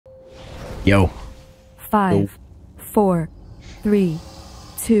Yo. 5, 4, 3,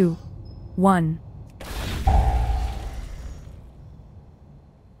 2, 1.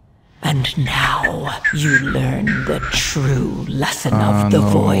 And now you learn the true lesson of the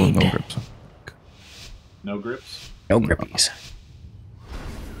void. No grips. No grips? No grippies.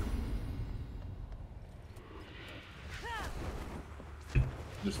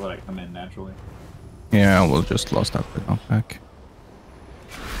 Just let it come in naturally. Yeah, we'll just lost that bit knockback.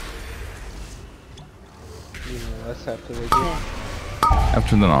 Yeah, that's after they do.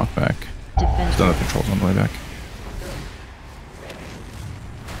 After the knockback. Defense. Still have controls on the way back.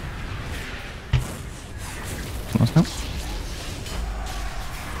 Last note.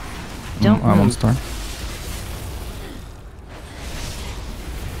 Don't I'm on move. star.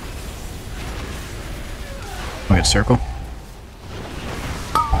 Look at circle. Tick.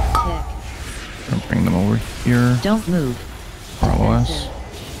 Gonna bring them over here. Don't move. For LOS. Defensive.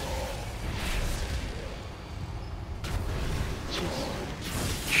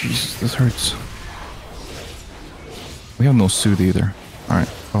 Jesus, this hurts. We have no suit either. Alright,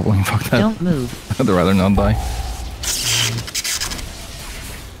 bubbling, fuck that. Don't move. I'd rather not die.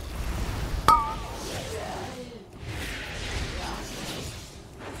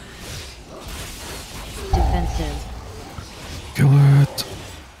 Defensive. Kill it.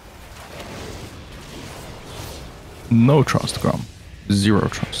 No trust, Grom. Zero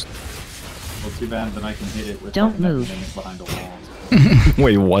trust. Well, too bad that I can hit it with Don't like, move. mimic behind the wall.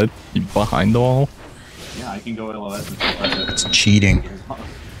 Wait, what? You behind the wall? Yeah, I can go LOS and still press it. It's cheating.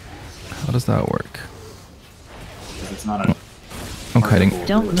 How does that work? Because it's not a... I'm kiting.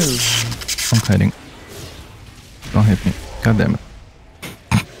 Don't move. I'm kiting. Don't hit me. God damn it.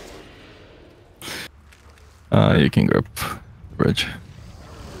 You can grab the bridge.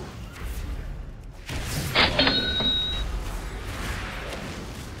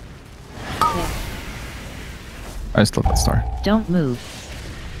 Tick. I still got star. Don't move.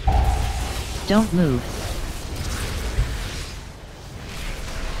 Don't move.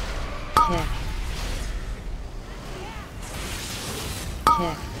 Kick.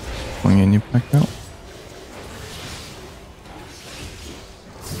 Kick. Going in, you back out.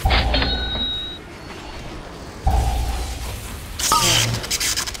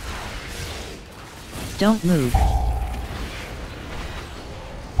 Don't move.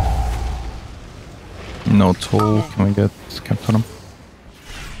 No toll. Can we get kept on him?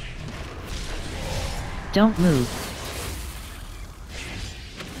 Don't move.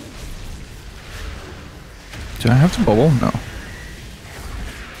 Do I have to bubble? No.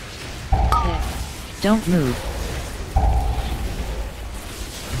 Kick. Don't move.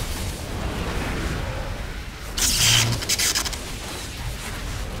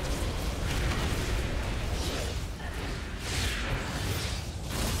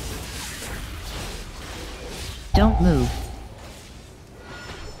 Don't move.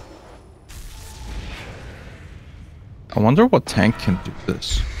 I wonder what tank can do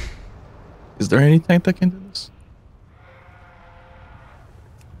this. Is there any tank that can do this?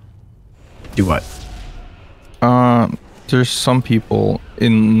 Do what? There's some people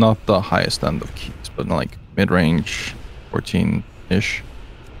in not the highest end of keys, but like mid-range, 14-ish.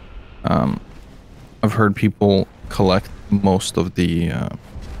 I've heard people collect most of the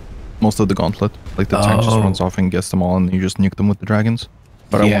gauntlet. Like the tank just runs off and gets them all, and you just nuke them with the dragons.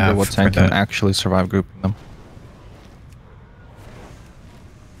 But Yeah, I wonder what I've tank heard can that. actually survive grouping them.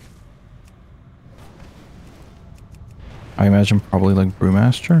 I imagine probably like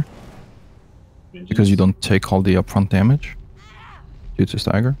Brewmaster, because you don't take all the upfront damage due to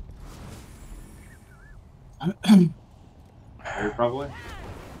stagger. Probably.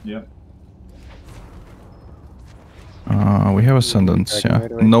 Yep. We have Ascendance, yeah.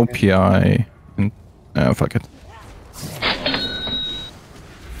 No PI. And, fuck it.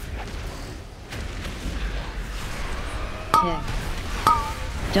 Kick.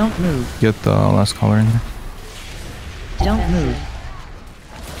 Don't move. Get the last color in here. Don't move.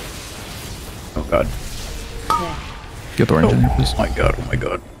 Oh god. Kick. Get the orange in here, please. Oh my god, oh my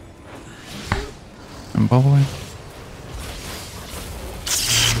god. I'm bubbling.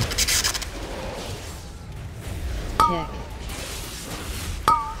 Kick.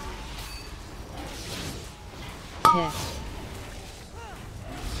 Kick.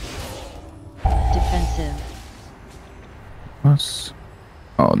 Defensive. Plus.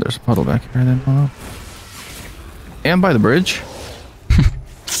 Oh, there's a puddle back here I didn't know. And by the bridge. Oh,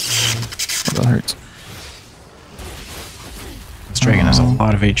 that hurts. This dragon has a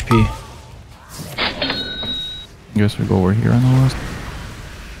lot of HP. Guess we go over here on the list.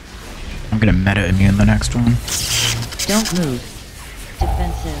 I'm gonna meta immune the next one. Don't move.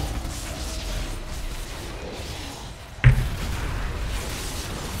 Defensive.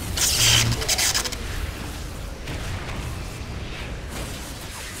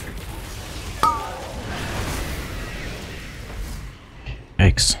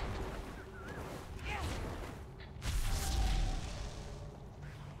 Yikes.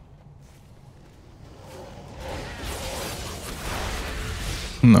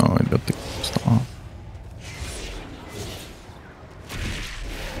 No, I don't think it's not.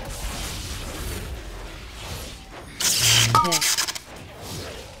 Tick.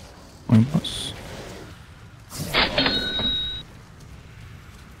 Almost.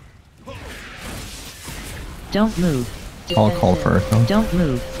 Don't move. I'll call for it though. Don't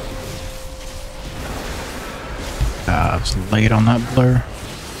move. I was late on that blur.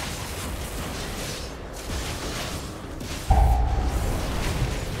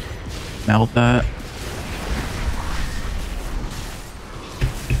 Meld that.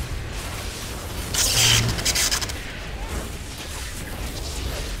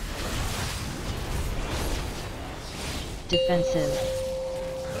 Defensive.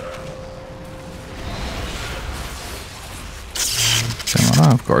 Damn, I don't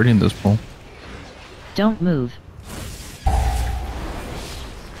have Guardian this pull. Don't move.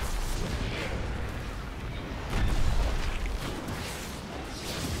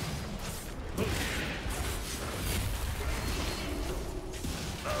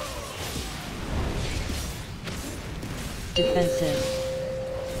 Defensive.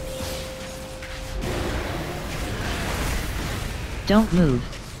 Don't move.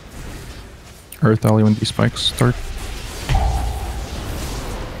 Earth Alley when these spikes start.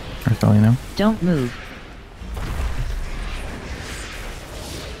 Earth Alley now. Don't move.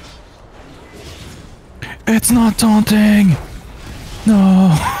 It's not taunting!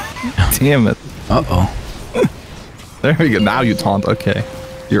 No! Damn it. Uh-oh. There we go. Now you taunt. Okay.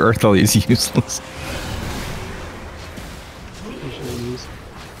 Your Earth Alley is useless. Usually use.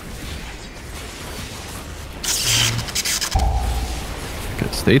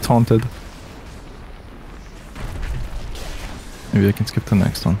 Okay, stay taunted. Maybe I can skip the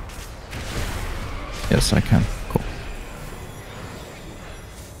next one. Yes, I can. Cool.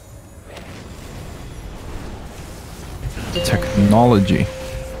 Technology.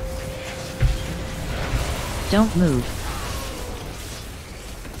 Don't move.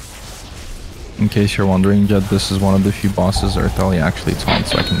 In case you're wondering, Jed, this is one of the few bosses Earth Alley actually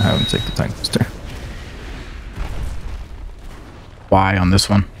taunts, so I can have him take the tank booster. Why on this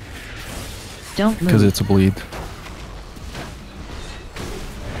one? Don't move. Because it's a bleed.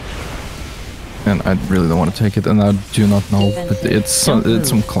 And I really don't want to take it, and I do not know, but it's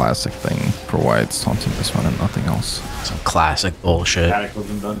some classic thing for why it's taunting this one and nothing else. Some classic bullshit.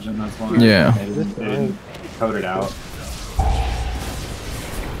 Cataclysm dungeon, that's why. Yeah. They didn't code it out.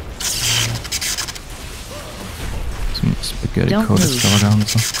 Some spaghetti Don't coated move.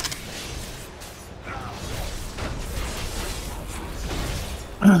 drawdowns.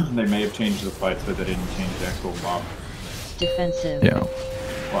 They may have changed the fights, but they didn't change the actual mob. Defensive. Yeah.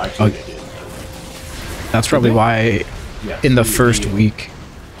 Well, actually, Oh. they did. That's probably why Yeah, in the first week...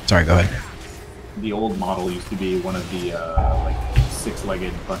 Sorry, go ahead. The old model used to be one of the like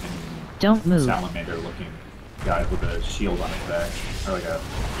six-legged fucking Don't move. salamander-looking guys with a shield on his back, or like a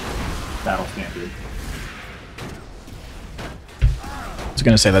battle standard. I was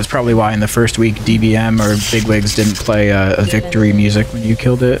gonna say, that's probably why in the first week DBM or Bigwigs didn't play a victory music when you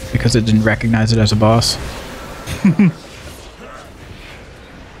killed it, because it didn't recognize it as a boss.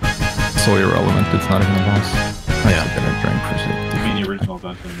 So irrelevant, it's not even a boss. Yeah. I'm gonna drink for I sake. mean, the original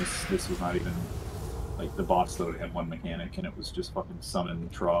dungeon, this was not even like the boss load had one mechanic, and it was just fucking summon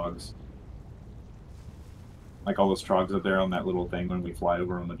trogs. Like all those trogs up there on that little thing when we fly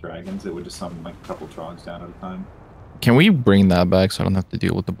over on the dragons, it would just summon like a couple trogs down at a time. Can we bring that back so I don't have to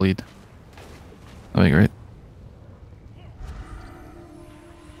deal with the bleed? That'd be great.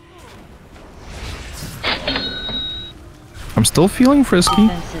 I'm still feeling frisky,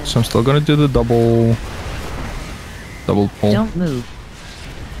 so I'm still gonna do the double pull. Don't move.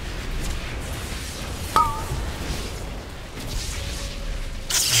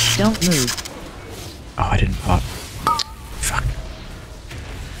 Don't move. Oh, I didn't pop. Fuck.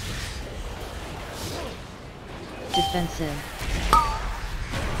 Defensive.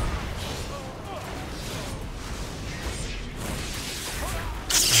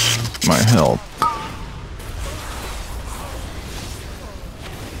 My health.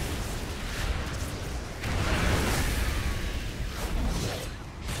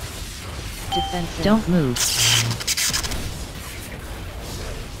 Defensive. Don't move.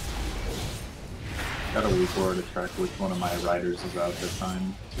 Got a week forward to track which one of my riders is out this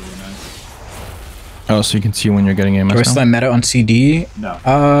time. It's really nice. Oh, so you can see when you're getting AMS First now? line meta on CD? No.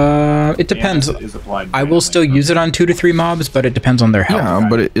 It depends. AMS is applied I will still use it on 2 to 3 mobs, but it depends on their health. Yeah,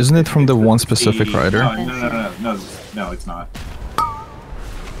 but isn't it from the one specific rider? No, it's not.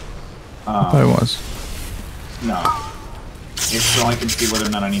 I thought it was. No. It's so I can see whether or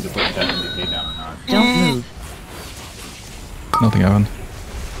not I need to put Death and Decay down or not. Don't move. Nothing happened.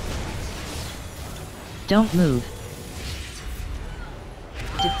 Don't move.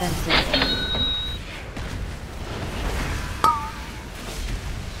 Defensive.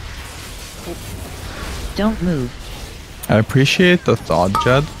 Don't move. I appreciate the thought,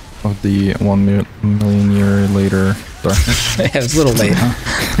 Jed, of the 1 million year later darkness. Yeah, it's a little late, huh?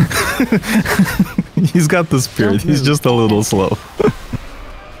 He's got the spirit. He's just a little slow.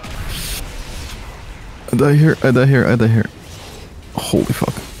 I die here. I die here. I die here. Holy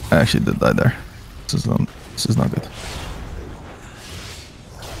fuck! I actually did die there. This is not good.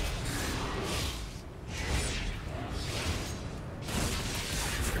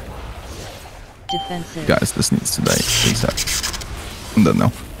 Defensive. Guys, this needs to die ASAP. I'm dead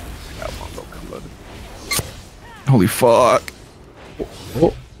now. Holy fuck!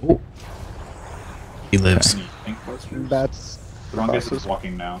 Oh, oh. He lives. Any ink clusters? That's Thrungus is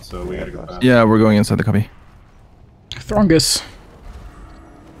walking now, so we gotta go fast. Yeah, we're going inside the cubby. Thrungus.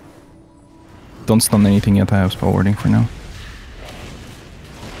 Don't stun anything yet. I have spell wording for now.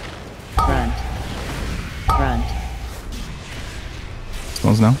 Front. Front.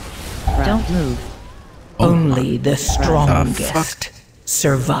 Stuns now. Front. Don't move. Only the strongest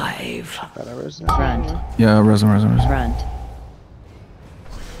survive. Front. Yeah, resin. Front.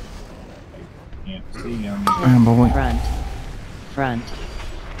 Can't see him. I'm bubbling. Front. Front.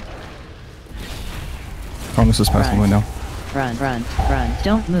 Promise is passing right now. Front. Front. Front.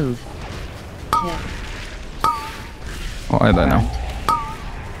 Don't move. Hit. Oh, I die now.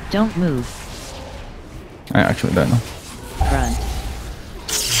 Don't move. I actually die now. Front.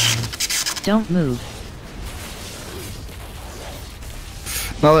 Don't move.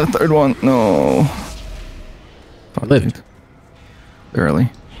 Now the third one. No. Fuck, Lived. dude. Barely.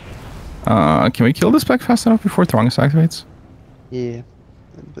 Can we kill this back fast enough before Thrungus activates? Yeah,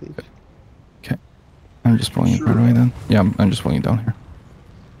 I believe. Okay. I'm just pulling it right away then. Yeah, I'm just pulling it down here.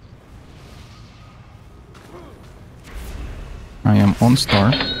 I am on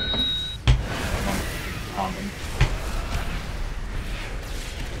star.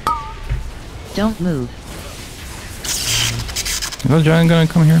 Don't move. Is that giant gonna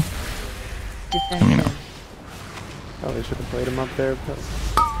come here? Let me know. Defensive. Probably should have played him up there, but.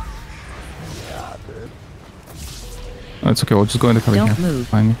 Yeah, dude. Oh, it's okay, we'll just go in the cubby Don't here. move.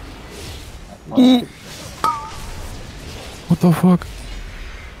 Find me. What the fuck?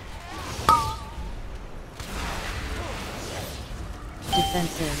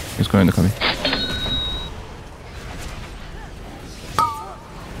 Defensive. He's going in the cubby.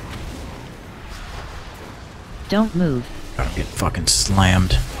 Don't move. Gotta get fucking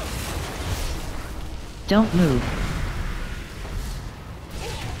slammed. Don't move.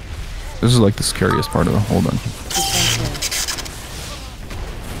 This is like the scariest part of the whole dungeon. Defensive.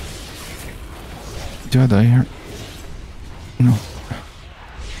 Do I die here? No.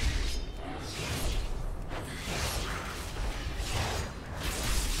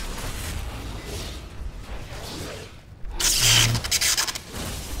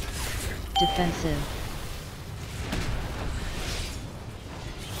 Defensive.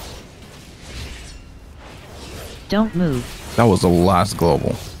 Don't move. That was the last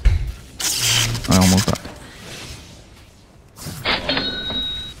global. I almost died.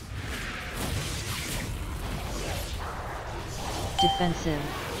 Defensive.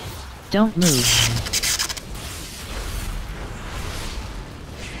 Don't move.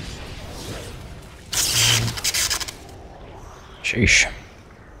 Sheesh.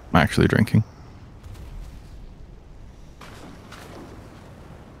 I'm actually drinking.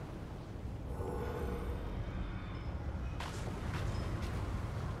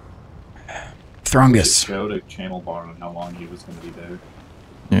 Thrungus. Showed a channel bar on how long he was going to be there.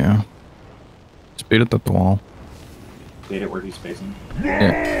 Yeah. Just beat it at the wall. Date it where he's facing.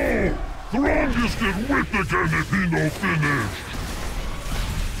 Yeah. Thrungus get whipped again if he no finish.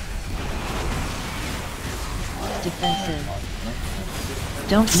 Defensive.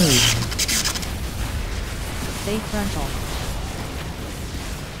 Don't move. Stay frontal.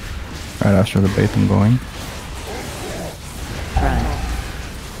 Right after the bait, I'm going. Front.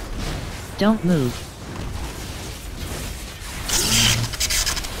 Don't move.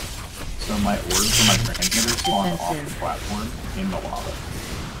 So my orbs and my transmitter spawned off the Defensive. platform in the lava.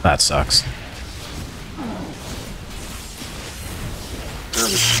 That sucks.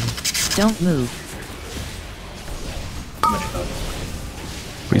 Don't move.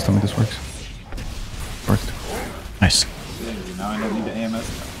 Please tell me this works. Worked. Nice. Now I don't need to AMS.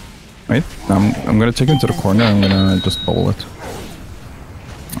 Wait, I'm gonna take him to the corner. I'm gonna just bowl it.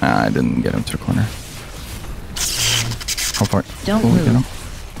 Ah, I didn't get him to the corner. How far? Don't Oh, move. you know.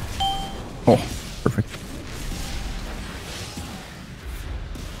 Oh, perfect.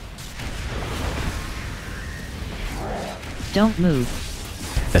 Don't move.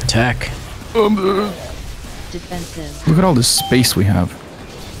 Attack. Defensive. Look at all this space we have.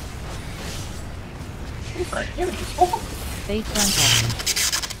 Fate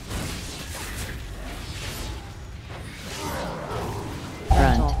frontal.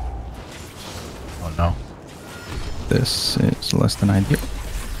 Front. Oh no. This is less than ideal.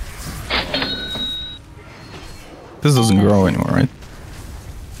 This doesn't grow anymore, right?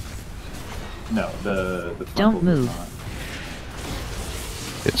 No, the Don't frontal does move. not.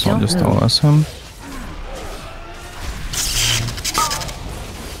 Okay, so I'll Don't just move. LS him.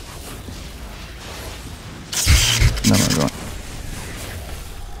 Then we're going.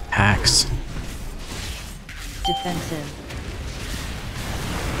 Hacks. Defensive.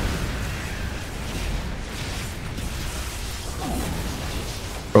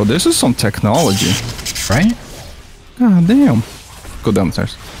 Bro, this is some technology. Right? God damn. Go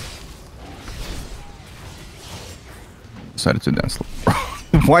downstairs. Decided to dance.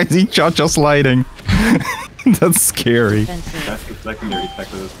 Why is he cha-cha sliding? That's scary. Defensive. That's the secondary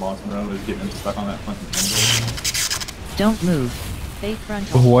effect of this boss row is getting him stuck on that fucking angle. Don't move. Fate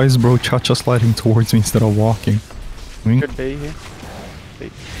frontal. Why is bro cha-cha sliding towards me instead of walking? I mean, Could be here.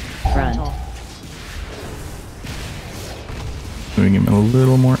 Front. moving him a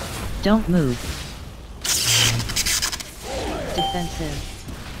little more. Don't move. Defensive.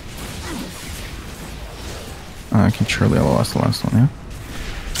 I can surely LOS the last one, yeah?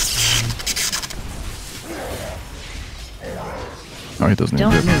 Oh, he doesn't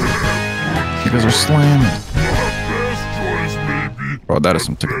Don't need it. move. You guys are slamming. Best choice may be Bro, that is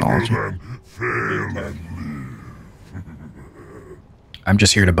some technology. than fail and I'm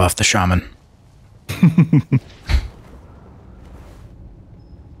just here to buff the shaman. I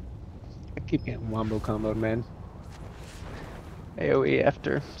keep getting wombo comboed, man. AoE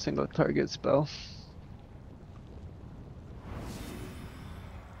after single target spell.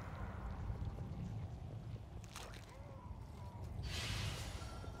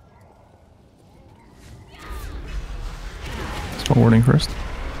 Spell wording first.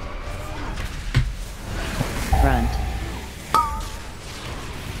 Front.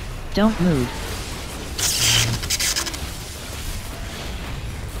 Don't move.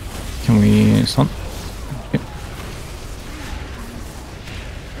 Can we stun? Okay.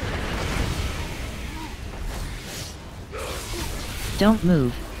 Don't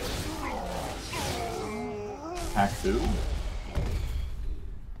move. Hack 2.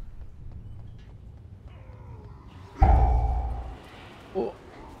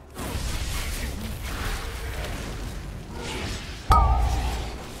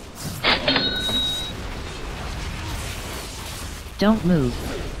 Don't move.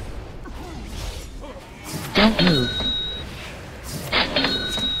 Don't move.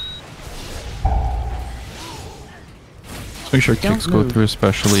 Just make sure Don't kicks go move. through,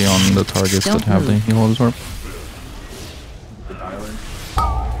 especially on the targets Don't that have the move. heal absorb. The dialer.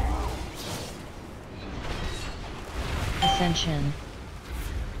 Ascension.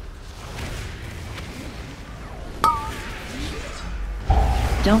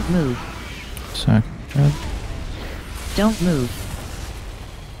 Don't move. Sack. Red. Don't move.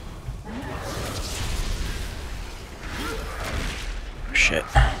 Shit.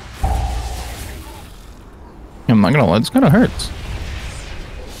 I'm not gonna lie, this kinda hurts.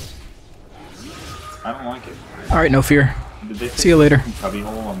 I don't like it. Alright, no fear. Did they See you later. fix the cubby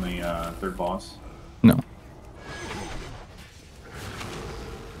hole on the third boss? No.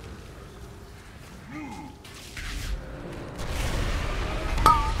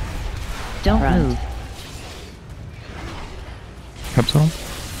 Don't move. Capsule?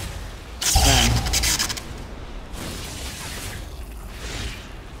 Front.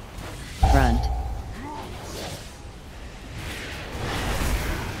 Front.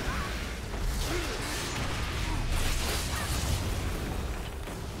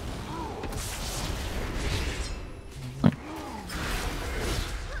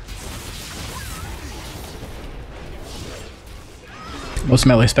 Most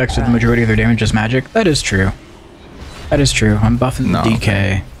melee specs with the majority of their damage is magic. That is true. That is true. I'm buffing No. the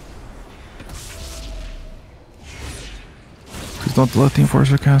DK. Please don't let the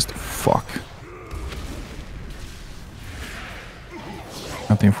Enforcer cast. Fuck.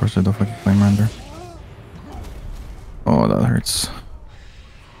 Not the Enforcer, the fucking Flame Render. Oh, that hurts.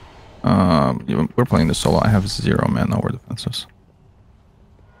 We're playing this solo. I have 0 mana or defenses.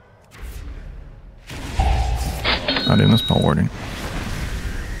 Not even a spell warding.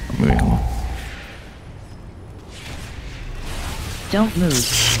 I'm moving along. Don't move.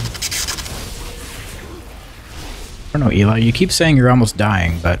 I don't know, Eli. You keep saying you're almost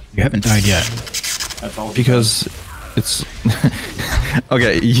dying, but you haven't died yet. That's all. Because it's...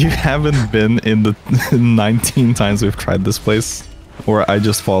 Okay, you haven't been in the 19 times we've tried this place where I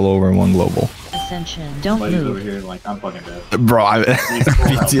just fall over in one global. Ascension. Don't Buddy's over move. here, like, I'm fucking dead. Bro, I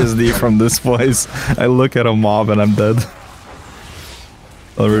PTSD from this place. I look at a mob and I'm dead.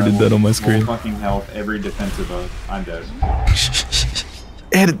 Already dead on my screen. Full fucking health, every defensive I'm dead.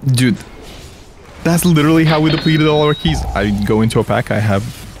 And, dude, that's literally how we depleted all our keys. I go into a pack, I have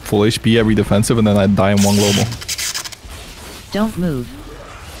full HP, every defensive, and then I die in one global. Don't move.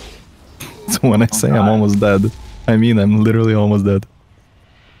 So when I say I'm almost dead, I mean I'm literally almost dead.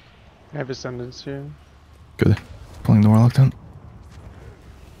 I have Ascendance here. Good. Pulling the Warlock down.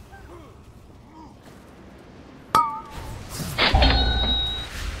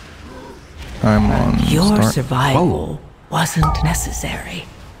 I'm on Your start. survival wasn't necessary.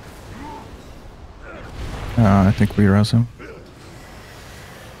 I think we res him.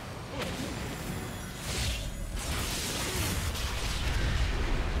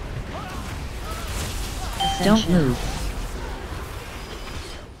 Don't move.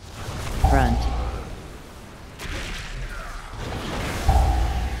 Front.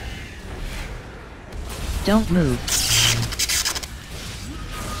 Don't move.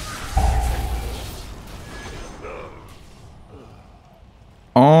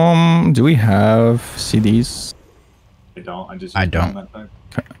 Do we have CDs? I don't. I don't. That time.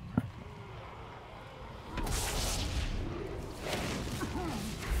 Okay.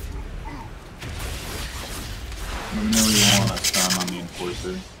 Let me know what you want. I stun on the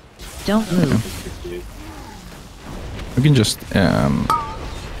Enforcer. Don't move. 68. We can just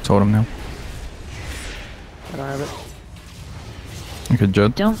totem now. I don't have it. Okay,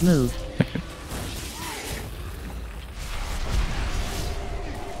 Jed. Don't move.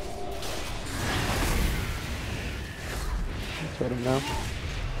 Let him know.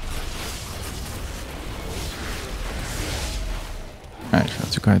 Alright,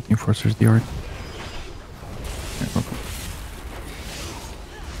 that's okay. Enforcer's the art.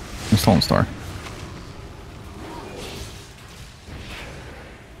 Install and star.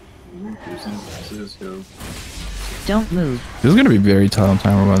 Go. Don't move. This is gonna be very tight on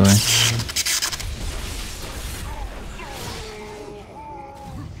timer, by the way.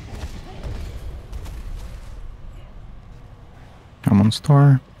 I'm on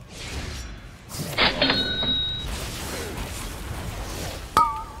star.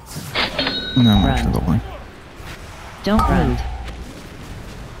 No, I'm Run. actually leveling. Don't move.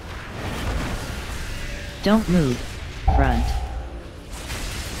 Don't move. Front.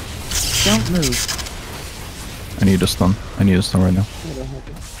 Don't move. I need a stun. I need a stun right now. I don't have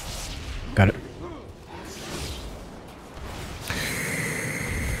it. Got it.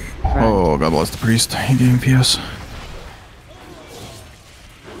 Front. Oh, God bless the priest. He gave me PS.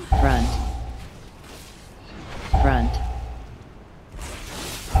 Front. Front.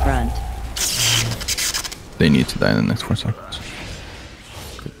 Front. They need to die in the next 4 seconds.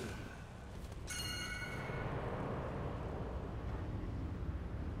 Good.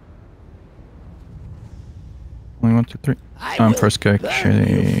 Only 1, 2, 3. I'm first kick. From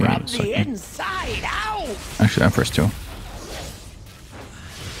the inside out. Actually, I'm first too.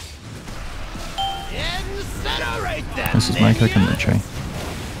 Incinerate them. This is my kick and then Che.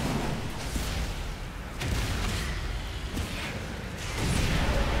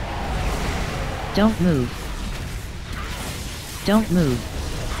 Don't move. Don't move.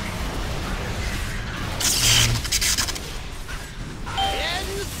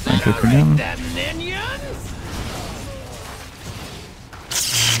 My kick again. Them minions.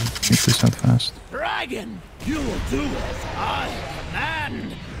 Make this out fast. Dragon, you will do as I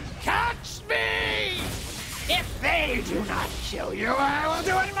command. Catch me! If they do not kill you, I will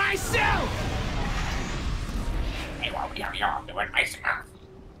do it myself! They won't kill you, I'll do it myself.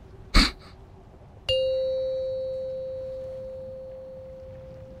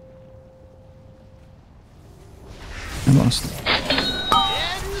 I lost.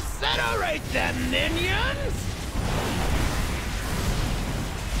 Incinerate them, minions!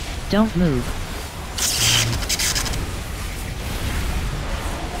 Don't move.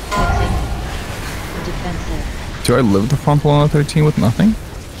 Defensive. Do I live the frontal on a 13 with nothing?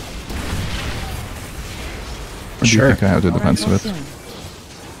 Or do Sure. you think I have to defensive it? Soon.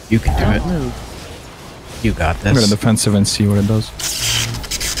 You can do Don't it. move. You got I'm gonna this. defensive and see what it does.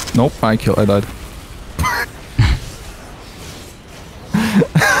 Nope, I died.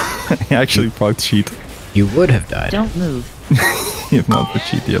 I actually proc cheat. You would have died. Don't move. If not the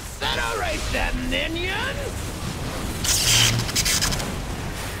cheat, yep. Incinerate them, minion!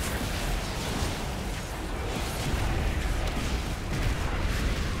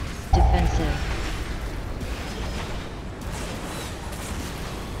 Defensive.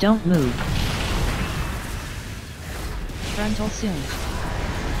 Don't move. Frontal soon.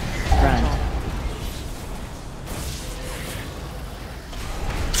 Front.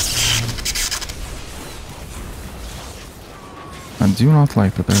 I do not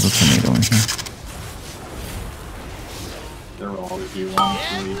like that there's a tornado in here. There will always be one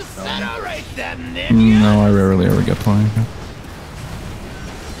to leave. Incinerate them, minion! No, I rarely ever get playing here.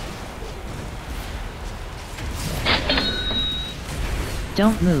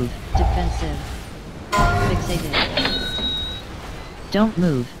 Don't move. Defensive. Fixated. Don't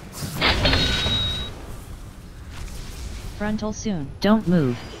move. Frontal soon. Don't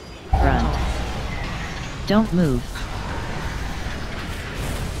move. Front. Don't move.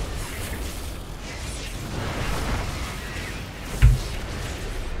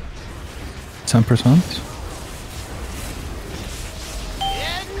 10%?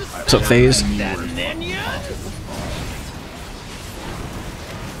 What's up, FaZe?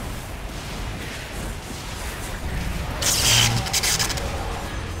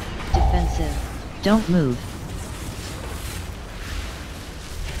 Defensive. Don't move.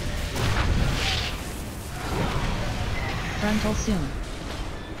 Frontal soon.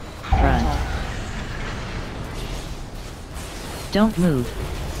 Front. Don't move.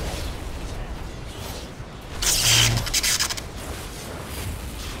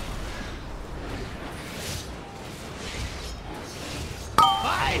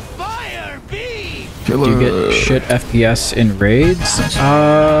 Do you get shit FPS in raids?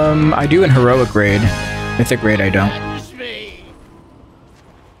 I do in heroic raid. Mythic raid I don't.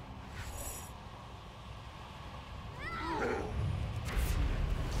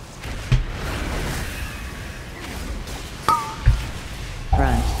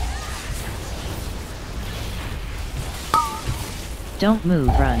 Front. Don't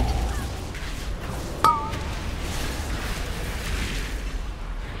move. Front.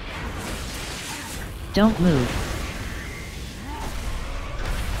 Don't move.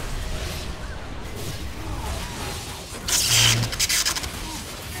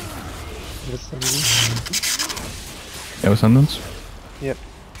 Ascendants? Yep.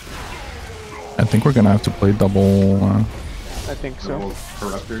 I think we're gonna have to play double. I think so. Double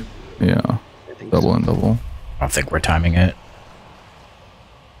corruptor. Yeah, I think double so. and double. I don't think we're timing it.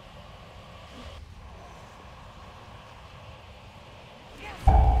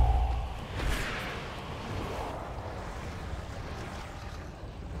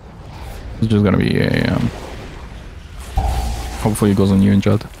 It's just gonna be a. Hopefully it goes on you and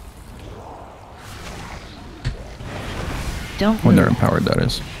Judd. Don't When they're move. empowered, that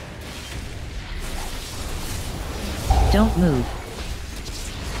is. Don't move.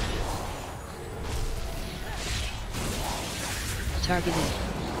 Targeted.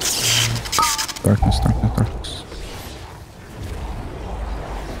 Darkness, darkness, darkness.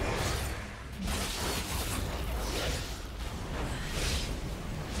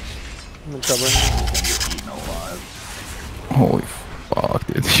 I'm in trouble. Eaten alive. Holy fuck,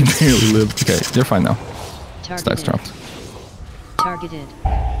 dude. You barely lived. Okay, you're fine now. Stacks Targeted. dropped. Targeted.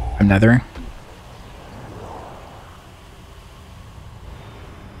 I'm nethering.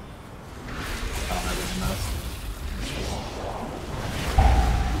 I don't have any mess.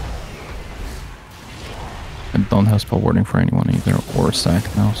 I don't have spell warding for anyone either, or sack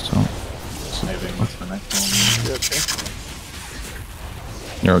now, so. Maybe what's the next one? You okay?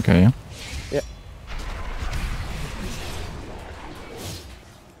 You're okay, yeah? Yeah.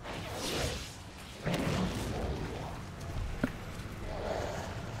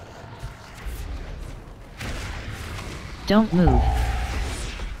 Don't move.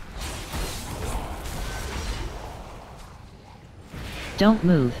 Don't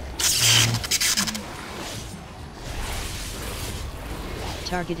move.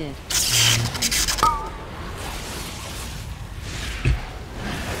 Targeted.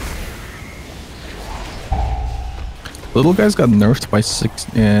 Little guys got nerfed by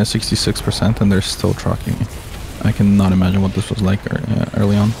 66% and they're still tracking me. I cannot imagine what this was like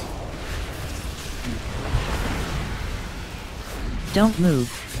early on. Don't move.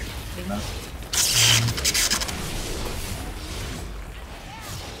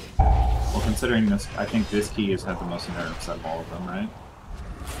 Well, considering this, I think this key has had the most nerfs out of all of them, right?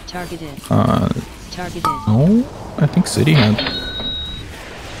 Targeted. Targeted. No, I think City had.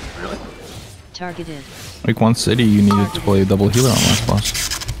 Really? Targeted. Like one City, you needed to play double healer on last boss.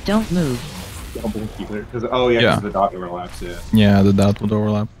 Don't move. double keeper. Because oh yeah, Yeah. because the dot overlaps. Yeah. Yeah, the dot would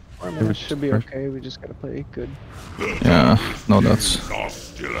overlap. I mean, it should be okay. We just gotta play good. Yeah, no, that's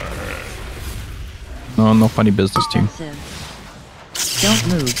no funny business team. Defensive. Don't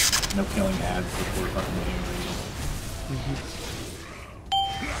move. No killing ads before fucking game.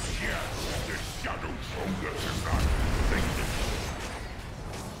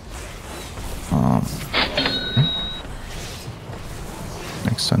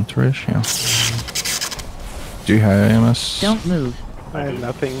 Next center-ish, yeah. Do you have AMS? Don't move. I have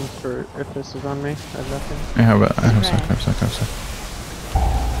nothing for if this is on me. I have nothing. I have sec, Right. I have sec.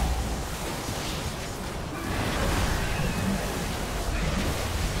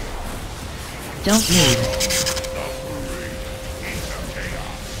 Don't move.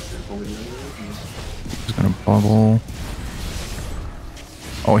 He's gonna bubble.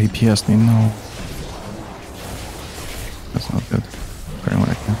 Oh, he PS'd me, no. That's not good. Clearing what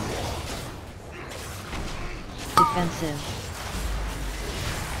I can. Defensive.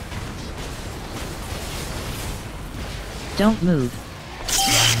 Don't move.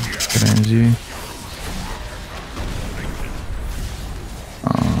 Good energy.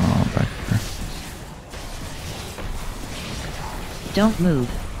 Back here. Don't move.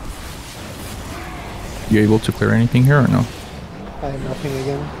 You able to clear anything here or no? I have nothing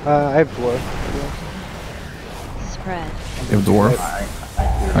again. I have dwarf. Spread. You have dwarf?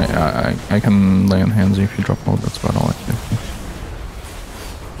 I can lay on hands if you drop out, that's about all I can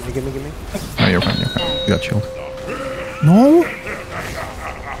do. Gimme. Oh, you're fine. You got shield. No?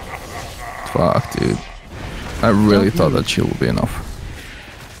 Fuck, dude. I really thought that shield would be enough.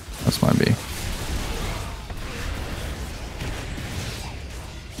 That's my B.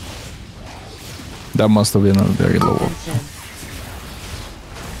 That must have been a very low. Defensive.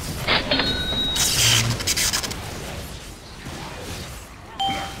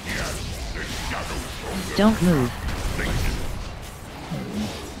 Don't move.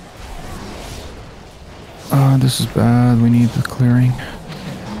 This is bad. We need the clearing.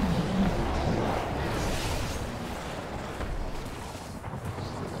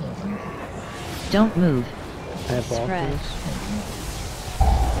 Don't move. I have ball. Spread.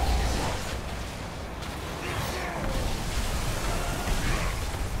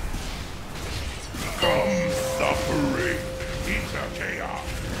 Suffering is a chaos.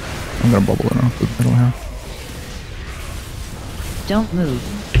 I'm gonna bubble it up the middle here. Don't move.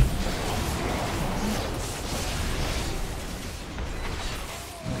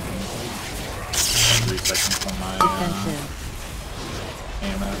 3 seconds on my Defensive.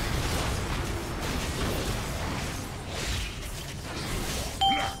 AMS.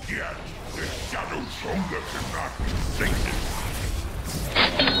 Yet the shadow's hunger cannot be sated.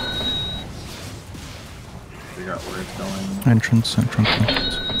 Figure out where it's going. Entrance.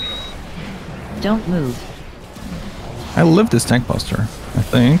 Don't move. I live this tank buster, I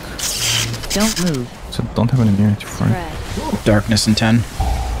think. Don't move. So don't have an immunity for it. Spread. Darkness in 10.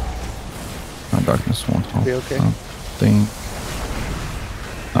 Darkness won't help. Be okay. Thing.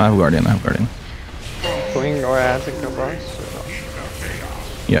 I have guardian. Swing or ads and come boss.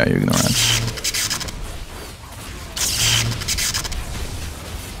 Yeah, you ignore it.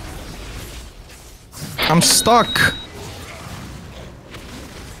 I'm stuck!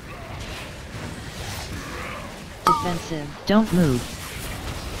 Defensive. Don't move.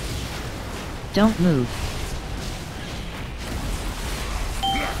 Don't move.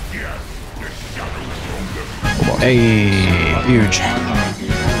 Hey, huge.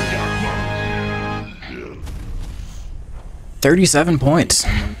 37 points. Is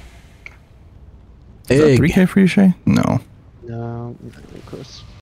that Big. 3K for you, Shay? No. No, not even close.